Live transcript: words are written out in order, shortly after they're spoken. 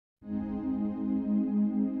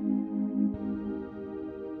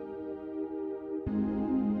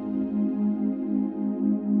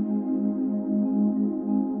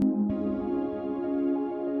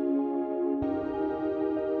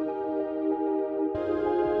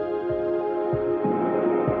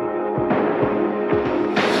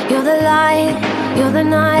You're the light, you're the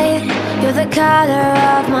night, you're the color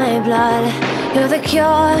of my blood. You're the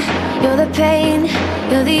cure, you're the pain,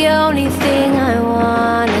 you're the only thing I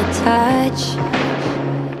wanna touch.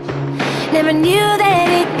 Never knew that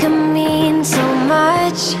it could mean so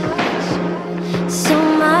much, so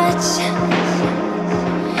much.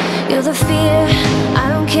 You're the fear, I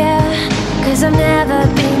don't care, 'cause I've never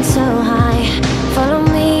been so high. Follow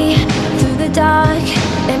me through the dark,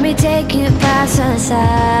 let me take you past the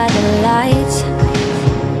satellites.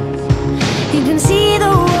 You can see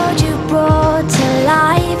the world you brought to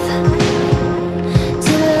life,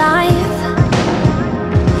 to life.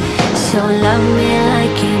 So love me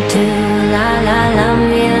like you do, la la, love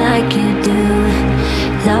me like you do.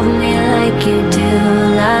 Love me like you do,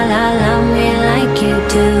 la la, love me like you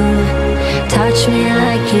do. Touch me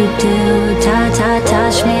like you do, ta ta,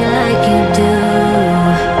 touch me like you do.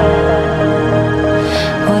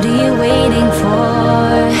 What are you waiting for?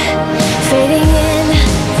 Fading in,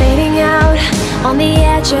 fading out, on the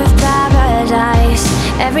edge of paradise.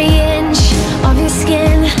 Every inch of your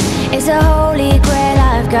skin is a holy grail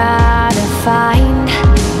I've got.